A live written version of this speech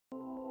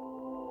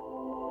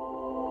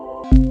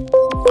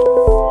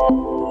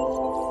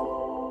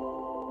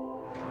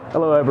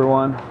Hello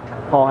everyone,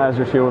 Paul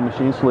Hazeres here with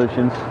Machine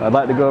Solutions. I'd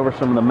like to go over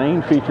some of the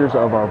main features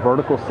of our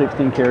vertical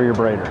 16 carrier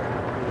braider.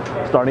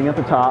 Starting at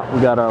the top,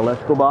 we got our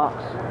electrical box.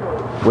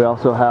 We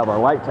also have our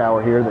light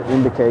tower here that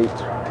indicates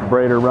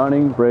braider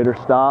running, braider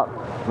stop,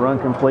 run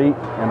complete,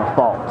 and a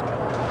fault.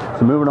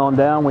 So moving on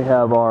down, we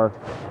have our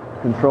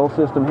control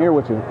system here,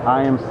 which is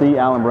IMC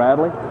Allen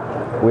Bradley.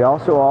 We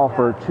also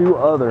offer two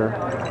other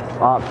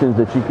options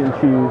that you can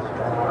choose.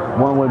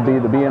 One would be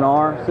the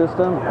B&R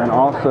system and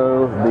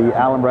also the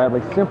Allen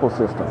Bradley Simple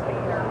system.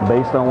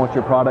 Based on what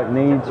your product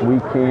needs, we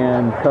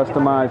can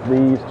customize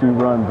these to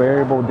run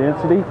variable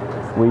density.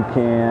 We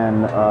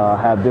can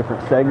have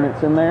different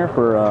segments in there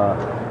for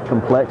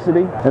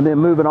complexity. And then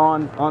moving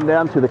on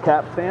down to the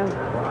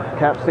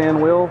Capstan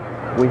Wheel,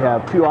 we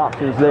have two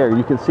options there.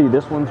 You can see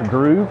this one's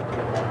grooved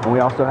and we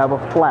also have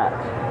a flat.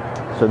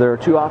 So there are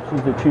two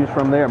options to choose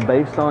from there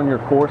based on your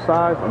core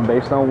size and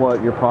based on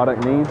what your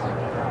product needs.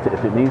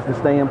 If it needs to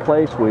stay in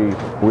place, we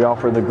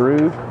offer the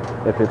groove.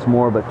 If it's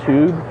more of a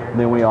tube,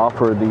 then we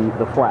offer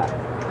the flat.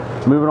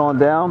 Moving on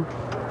down,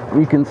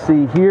 you can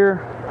see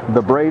here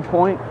the braid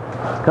point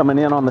coming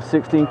in on the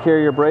 16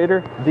 carrier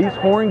braider. These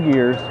horn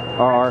gears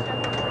are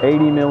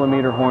 80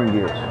 millimeter horn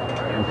gears,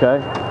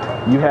 okay?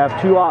 You have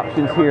two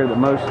options here that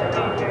most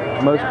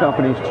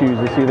companies choose.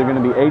 It's either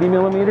going to be 80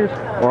 millimeters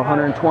or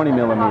 120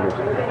 millimeters.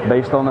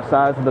 Based on the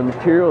size of the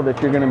material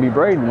that you're going to be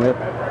braiding with,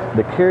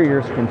 the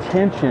carriers can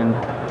tension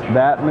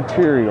that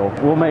material.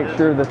 We'll make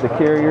sure that the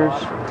carriers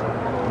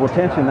will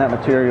tension that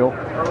material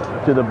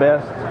to the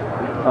best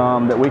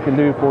that we can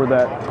do for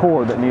that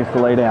core that needs to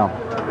lay down.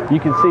 You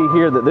can see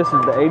here that this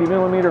is the 80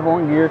 millimeter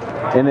horn gear,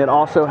 and it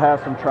also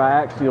has some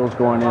triaxials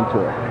going into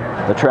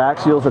it. The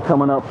triaxials are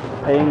coming up,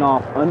 paying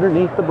off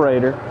underneath the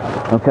braider,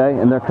 okay,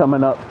 and they're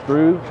coming up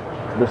through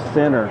the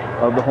center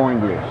of the horn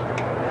gears.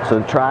 So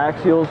the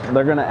triaxials,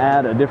 they're going to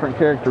add a different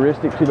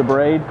characteristic to the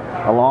braid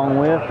along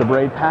with the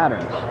braid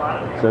patterns.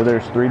 So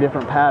there's three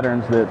different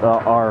patterns that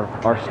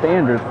are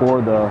standard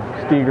for the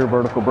Steeger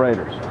vertical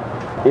braiders.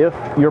 If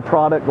your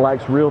product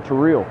likes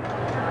reel-to-reel,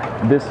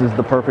 this is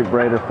the perfect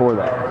braider for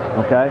that,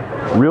 okay?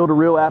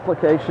 Reel-to-reel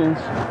applications,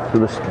 so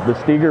the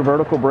Steeger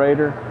vertical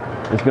braider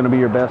is going to be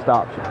your best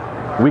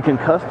option. We can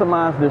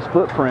customize this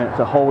footprint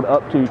to hold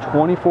up to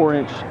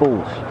 24-inch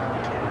spools.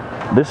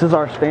 This is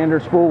our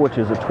standard spool, which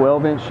is a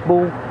 12-inch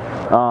spool,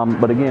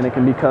 but again, it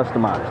can be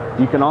customized.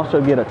 You can also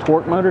get a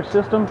torque motor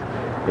system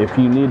if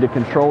you need to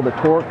control the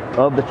torque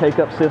of the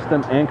take-up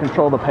system and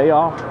control the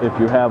payoff. If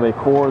you have a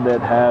core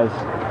that has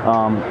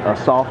a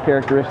soft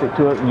characteristic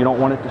to it and you don't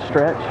want it to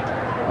stretch,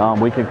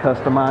 we can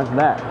customize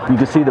that. You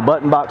can see the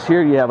button box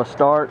here. You have a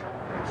start,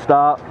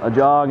 stop, a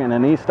jog, and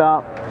an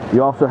e-stop.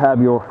 You also have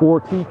your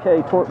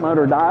 4TK torque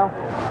motor dial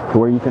to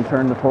where you can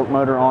turn the torque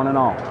motor on and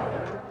off.